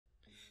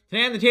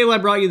Today on the table I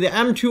brought you the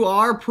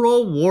M2R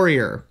Pro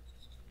Warrior.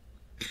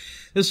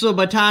 This is a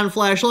Baton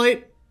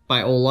flashlight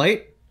by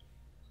Olight.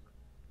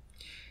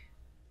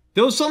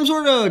 There was some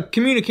sort of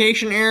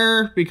communication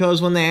error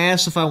because when they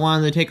asked if I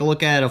wanted to take a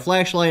look at a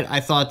flashlight, I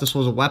thought this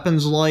was a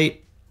weapons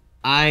light.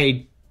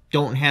 I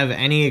don't have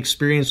any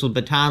experience with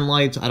Baton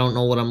lights. I don't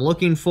know what I'm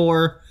looking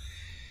for.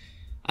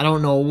 I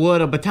don't know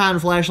what a Baton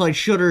flashlight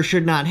should or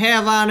should not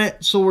have on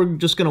it, so we're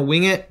just going to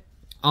wing it.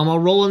 I'll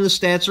roll in the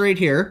stats right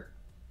here.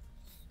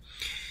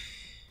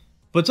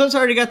 But since I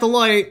already got the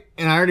light,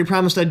 and I already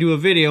promised I'd do a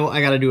video, I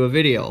gotta do a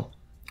video.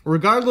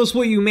 Regardless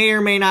what you may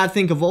or may not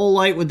think of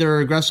Olight with their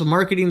aggressive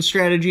marketing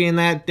strategy and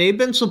that, they've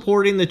been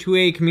supporting the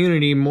 2A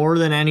community more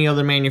than any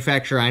other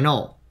manufacturer I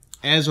know.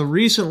 As of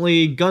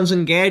recently, Guns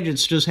and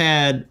Gadgets just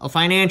had a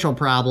financial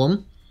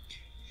problem,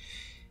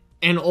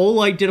 and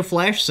Olight did a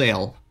flash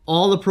sale.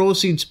 All the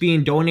proceeds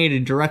being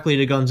donated directly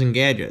to Guns and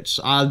Gadgets.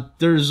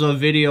 There's a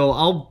video,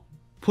 I'll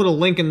put a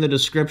link in the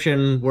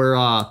description where,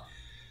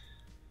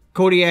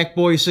 Kodiak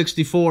Boy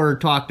 64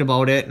 talked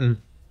about it, and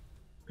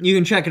you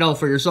can check it out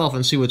for yourself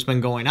and see what's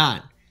been going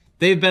on.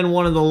 They've been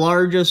one of the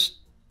largest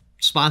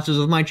sponsors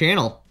of my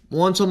channel.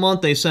 Once a month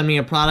they send me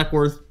a product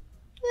worth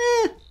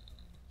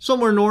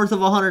somewhere north of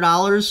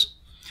 $100.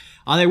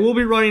 They will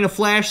be running a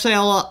flash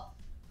sale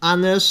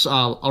on this.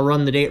 I'll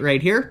run the date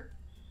right here.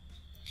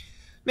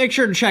 Make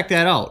sure to check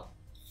that out.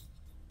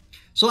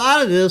 So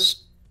out of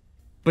this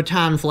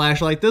Baton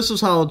flashlight, this is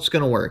how it's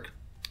going to work.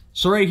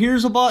 So right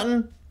here's a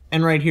button,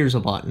 and right here's a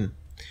button.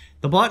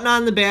 The button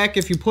on the back,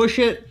 if you push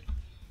it,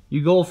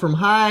 you go from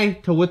high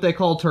to what they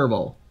call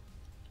turbo.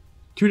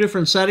 Two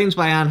different settings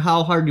by on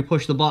how hard you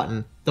push the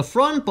button. The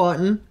front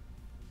button,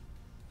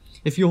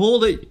 if you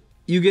hold it,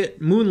 you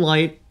get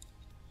moonlight,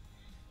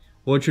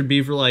 which would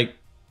be for like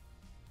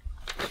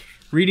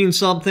reading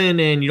something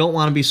and you don't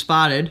want to be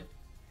spotted.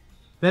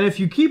 Then if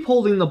you keep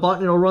holding the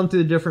button, it'll run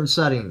through the different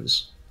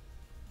settings.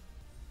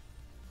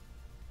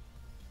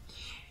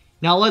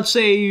 Now let's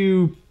say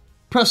you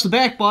press the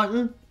back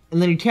button, and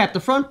then you tap the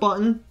front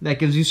button, that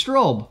gives you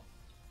strobe.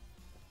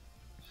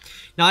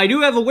 Now I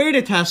do have a way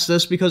to test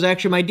this because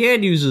actually my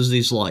dad uses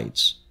these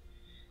lights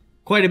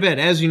quite a bit.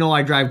 As you know,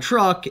 I drive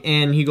truck,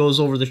 and he goes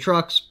over the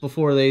trucks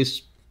before they...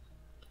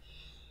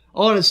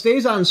 Oh, and it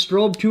stays on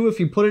strobe too if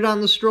you put it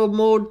on the strobe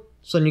mode,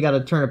 so then you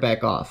gotta turn it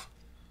back off.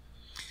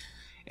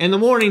 In the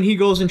morning, he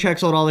goes and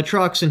checks out all the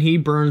trucks, and he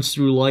burns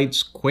through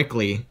lights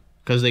quickly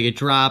because they get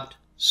dropped,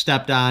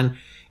 stepped on.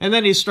 And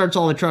then he starts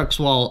all the trucks,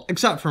 well,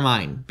 except for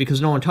mine,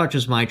 because no one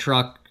touches my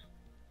truck.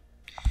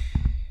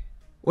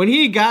 When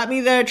he got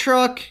me that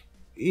truck,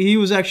 he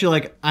was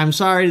actually like, I'm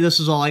sorry, this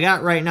is all I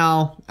got right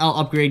now. I'll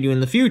upgrade you in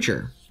the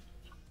future.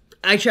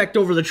 I checked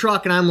over the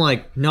truck, and I'm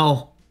like,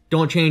 no,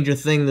 don't change a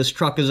thing. This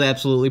truck is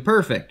absolutely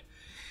perfect.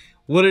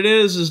 What it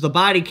is the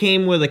body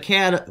came with a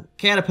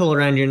Caterpillar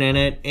engine in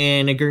it,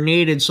 and it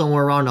grenaded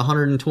somewhere around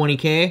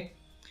 120K.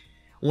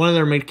 One of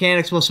their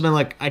mechanics must have been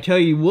like, I tell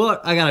you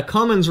what, I got a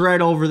Cummins right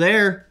over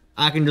there.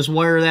 I can just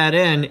wire that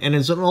in, and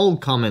it's an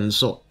old Cummins,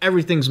 so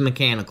everything's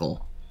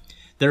mechanical.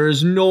 There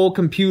is no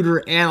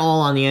computer at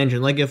all on the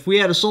engine. Like, if we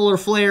had a solar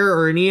flare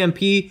or an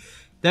EMP,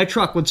 that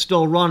truck would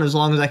still run as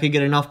long as I could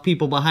get enough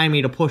people behind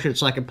me to push it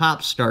so I could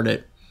pop start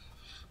it.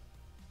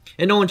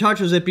 And no one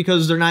touches it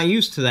because they're not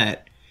used to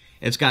that.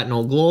 It's got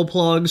no glow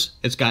plugs.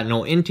 It's got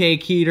no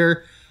intake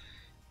heater.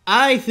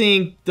 I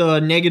think the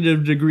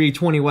negative degree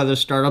 20 weather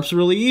startup's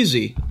really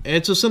easy.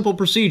 It's a simple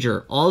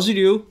procedure. All you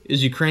do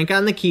is you crank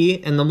on the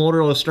key, and the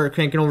motor will start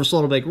cranking over slow.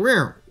 It'll be like,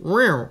 rear,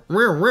 rear,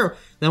 rear, rear.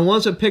 Then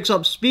once it picks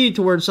up speed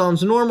to where it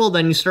sounds normal,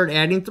 then you start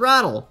adding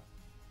throttle.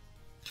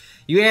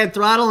 You add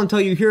throttle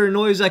until you hear a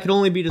noise that could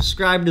only be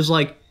described as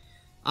like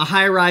a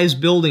high-rise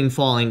building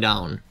falling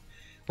down.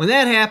 When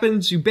that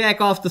happens, you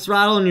back off the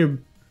throttle and you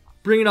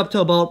bring it up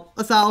to about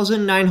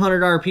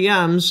 1,900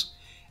 RPMs.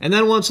 And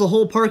then once the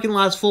whole parking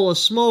lot's full of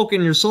smoke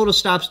and your soda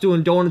stops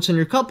doing donuts in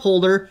your cup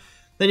holder,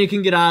 then you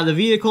can get out of the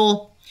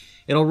vehicle.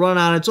 It'll run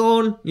on its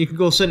own. You can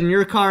go sit in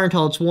your car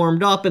until it's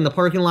warmed up and the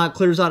parking lot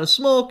clears out of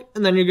smoke,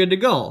 and then you're good to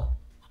go.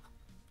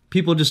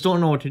 People just don't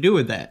know what to do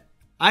with that.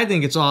 I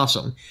think it's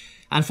awesome.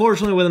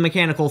 Unfortunately, with a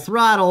mechanical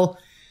throttle,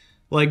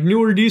 like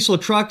newer diesel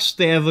trucks,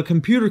 they have a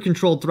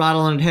computer-controlled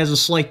throttle and it has a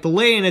slight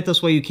delay in it.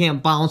 This way you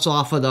can't bounce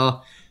off of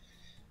the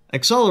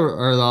accelerator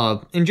or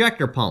the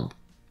injector pump.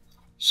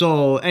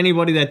 So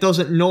anybody that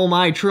doesn't know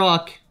my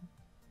truck,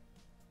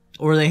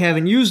 or they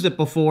haven't used it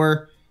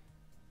before,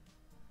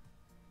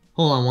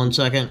 hold on one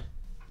second.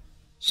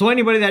 So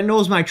anybody that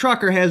knows my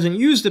truck or hasn't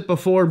used it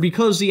before,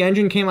 because the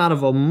engine came out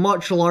of a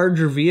much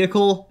larger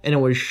vehicle and it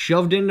was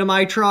shoved into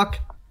my truck,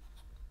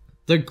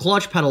 the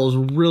clutch pedal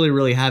is really,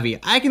 really heavy.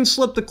 I can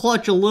slip the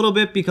clutch a little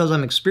bit because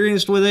I'm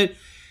experienced with it,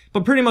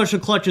 but pretty much the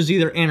clutch is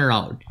either in or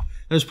out.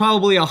 There's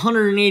probably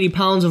 180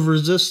 pounds of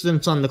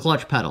resistance on the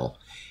clutch pedal.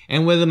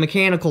 And with a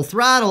mechanical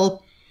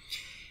throttle,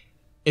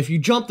 if you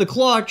jump the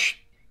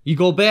clutch, you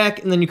go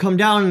back and then you come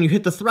down and you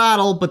hit the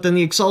throttle, but then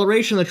the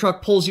acceleration of the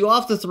truck pulls you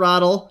off the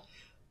throttle,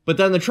 but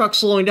then the truck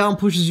slowing down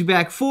pushes you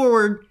back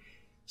forward.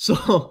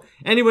 So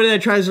anybody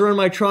that tries to run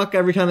my truck,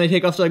 every time they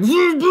take off, it's like, and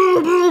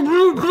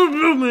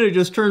it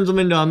just turns them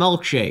into a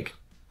milkshake.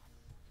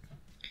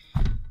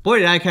 Boy,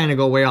 did I kind of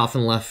go way off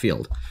in left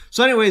field.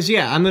 So anyways,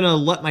 yeah, I'm going to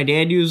let my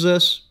dad use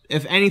this.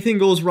 If anything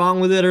goes wrong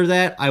with it or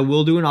that, I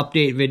will do an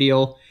update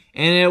video,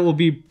 and it will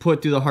be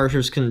put through the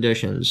harshest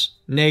conditions.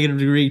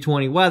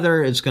 -20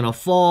 weather, it's going to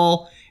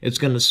fall, it's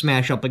going to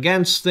smash up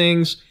against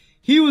things.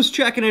 He was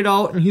checking it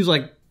out, and he's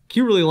like,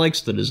 he really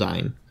likes the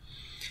design.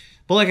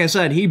 But like I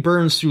said, he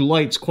burns through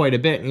lights quite a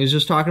bit, and he was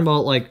just talking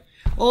about like,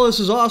 oh, this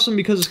is awesome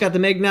because it's got the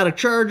magnetic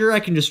charger.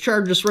 I can just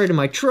charge this right in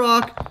my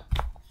truck.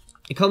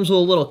 It comes with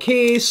a little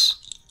case.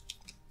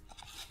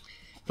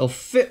 It'll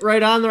fit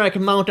right on there. I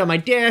can mount on my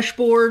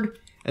dashboard.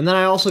 And then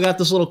I also got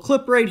this little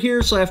clip right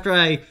here, so after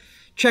I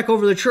check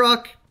over the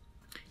truck,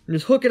 and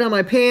just hook it on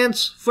my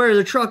pants, fire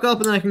the truck up,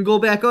 and then I can go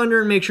back under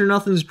and make sure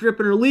nothing's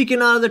dripping or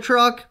leaking out of the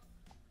truck.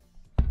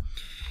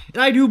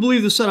 And I do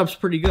believe the setup's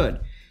pretty good.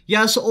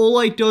 Yes,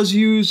 Olight does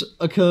use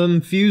a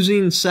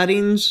confusing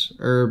settings,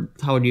 or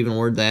how would you even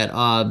word that?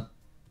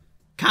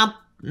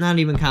 Not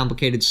even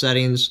complicated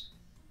settings.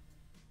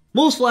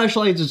 Most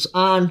flashlights, it's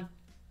on,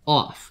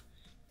 off.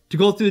 To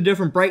go through the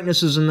different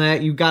brightnesses and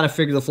that, you've got to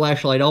figure the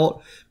flashlight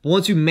out. But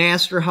once you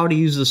master how to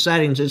use the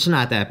settings, it's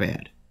not that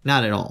bad.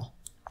 Not at all.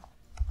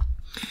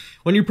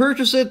 When you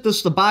purchase it, this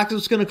is the box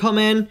it's going to come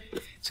in.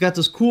 It's got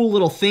this cool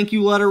little thank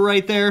you letter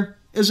right there.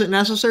 Is it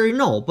necessary?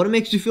 No, but it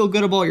makes you feel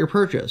good about your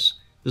purchase.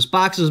 This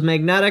box is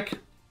magnetic.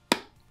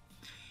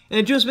 And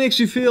it just makes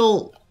you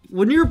feel,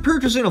 when you're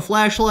purchasing a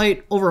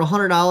flashlight over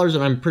 $100,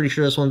 and I'm pretty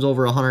sure this one's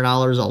over $100,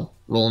 I'll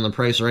roll in the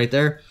price right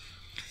there.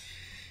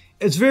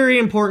 It's very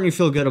important you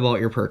feel good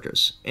about your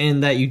purchase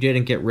and that you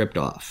didn't get ripped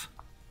off.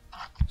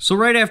 So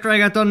right after I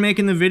got done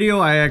making the video,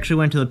 I actually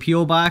went to the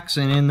P.O Box,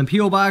 and in the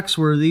P.O Box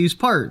were these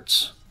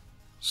parts.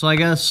 So I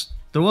guess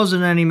there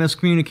wasn't any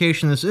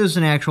miscommunication. This is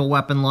an actual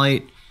weapon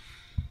light.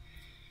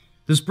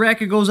 This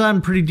bracket goes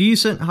on pretty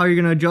decent. How you're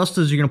going to adjust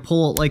is you're going to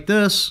pull it like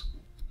this,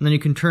 and then you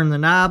can turn the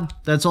knob.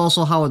 That's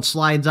also how it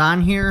slides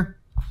on here.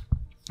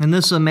 And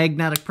this is a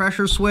magnetic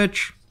pressure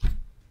switch.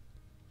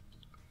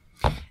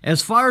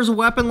 As far as a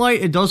weapon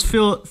light, it does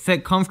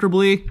fit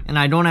comfortably, and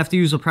I don't have to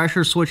use a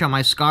pressure switch on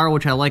my SCAR,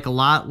 which I like a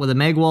lot with a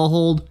magwell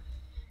hold.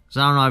 Because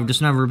I don't know, I've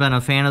just never been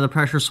a fan of the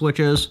pressure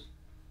switches.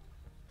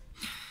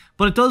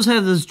 But it does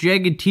have this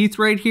jagged teeth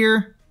right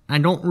here. I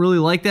don't really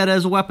like that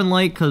as a weapon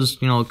light because,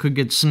 you know, it could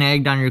get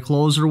snagged on your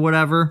clothes or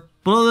whatever.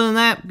 But other than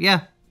that,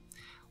 yeah,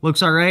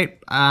 looks alright.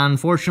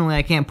 Unfortunately,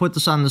 I can't put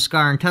this on the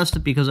SCAR and test it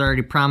because I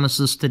already promised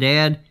this to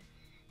Dad.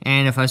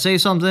 And if I say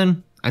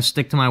something, I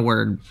stick to my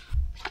word.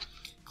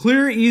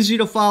 Clear, easy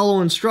to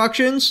follow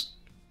instructions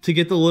to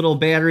get the little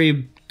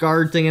battery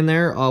guard thing in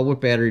there.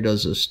 What battery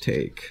does this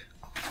take?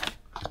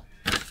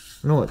 I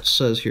know it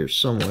says here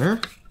somewhere.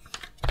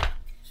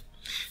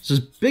 It's this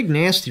big,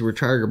 nasty,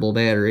 rechargeable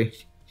battery.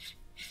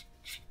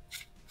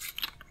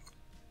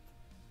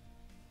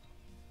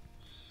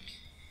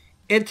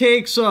 It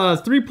takes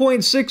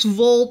 3.6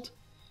 volt,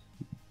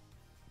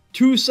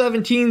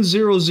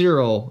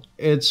 21700.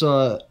 It's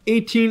a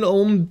 18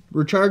 ohm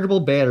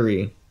rechargeable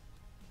battery.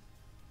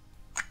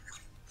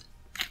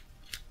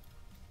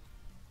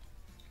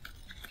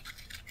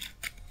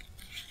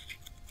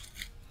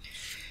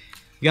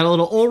 You got a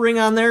little O-ring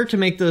on there to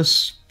make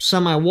this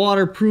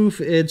semi-waterproof.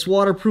 It's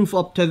waterproof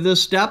up to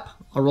this step,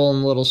 a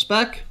rolling little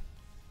spec.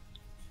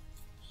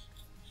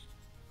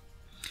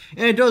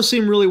 And it does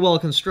seem really well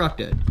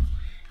constructed.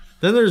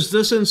 Then there's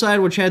this inside,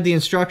 which had the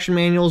instruction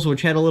manuals,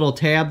 which had a little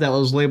tab that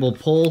was labeled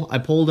pull. I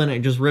pulled and it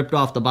just ripped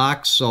off the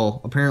box,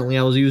 so apparently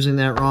I was using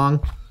that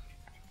wrong.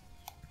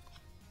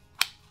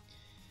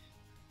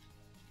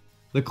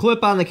 The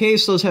clip on the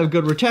case does have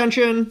good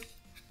retention.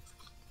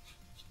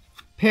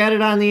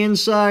 Padded on the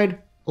inside.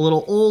 A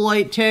little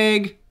Olight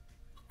tag.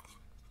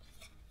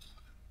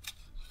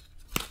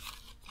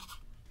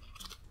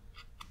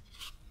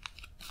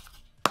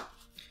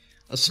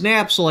 A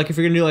snap, so like if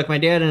you're going to do like my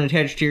dad and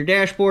attach it to your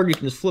dashboard, you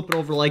can just flip it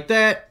over like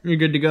that, and you're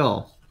good to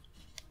go.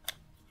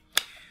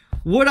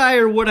 Would I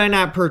or would I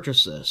not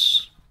purchase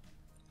this?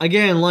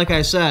 Again, like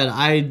I said,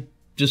 I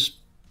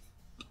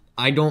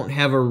don't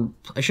have a,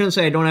 I shouldn't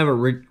say I don't have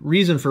a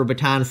reason for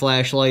Baton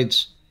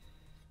flashlights.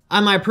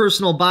 On my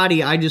personal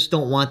body, I just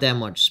don't want that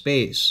much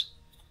space.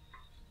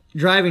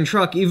 Driving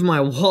truck, even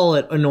my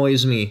wallet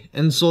annoys me.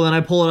 And so then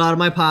I pull it out of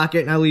my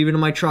pocket and I leave it in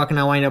my truck and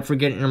I wind up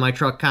forgetting it in my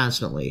truck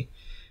constantly.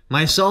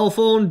 My cell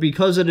phone,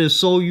 because it is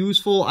so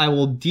useful, I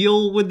will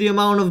deal with the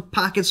amount of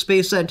pocket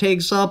space that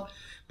takes up,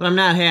 but I'm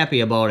not happy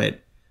about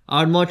it.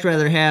 I'd much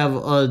rather have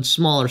a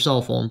smaller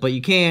cell phone, but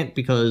you can't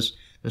because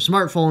they're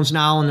smartphones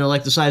now and they're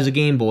like the size of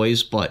Game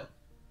Boys, but...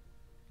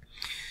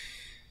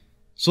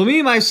 So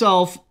me,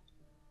 myself...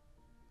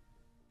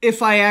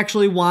 If I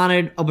actually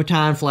wanted a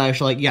Baton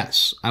flashlight,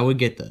 yes, I would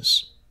get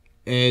this.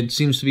 It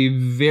seems to be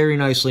very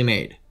nicely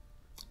made.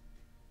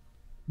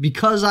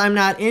 Because I'm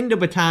not into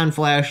Baton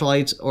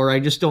flashlights, or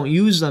I just don't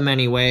use them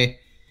anyway,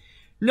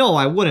 no,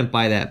 I wouldn't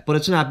buy that, but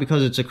it's not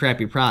because it's a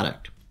crappy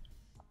product.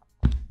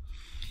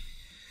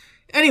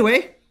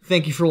 Anyway,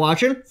 Thank you for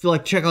watching. If you'd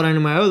like to check out any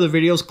of my other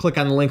videos, click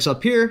on the links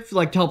up here. If you'd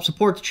like to help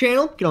support the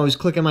channel, you can always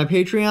click on my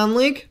Patreon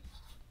link.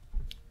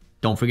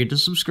 Don't forget to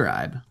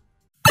subscribe.